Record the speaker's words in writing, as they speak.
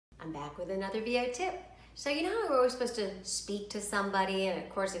I'm back with another VO tip. So you know how we're always supposed to speak to somebody, and of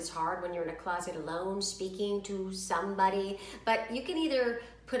course it's hard when you're in a closet alone speaking to somebody, but you can either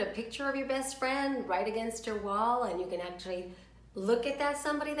put a picture of your best friend right against your wall and you can actually look at that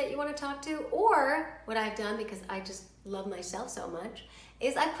somebody that you want to talk to, or what I've done, because I just love myself so much,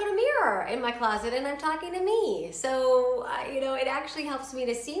 is I put a mirror in my closet and I'm talking to me. So, it actually helps me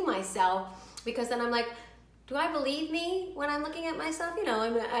to see myself, because then I'm like, do I believe me when I'm looking at myself? Do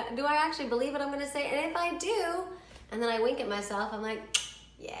I actually believe what I'm gonna say? And if I do, and then I wink at myself, I'm like,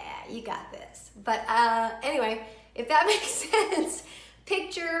 yeah, you got this. But anyway, if that makes sense,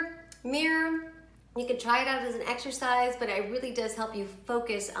 picture, mirror, you can try it out as an exercise, but it really does help you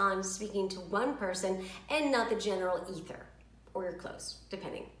focus on speaking to one person and not the general ether or your clothes,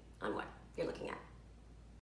 depending on what you're looking at.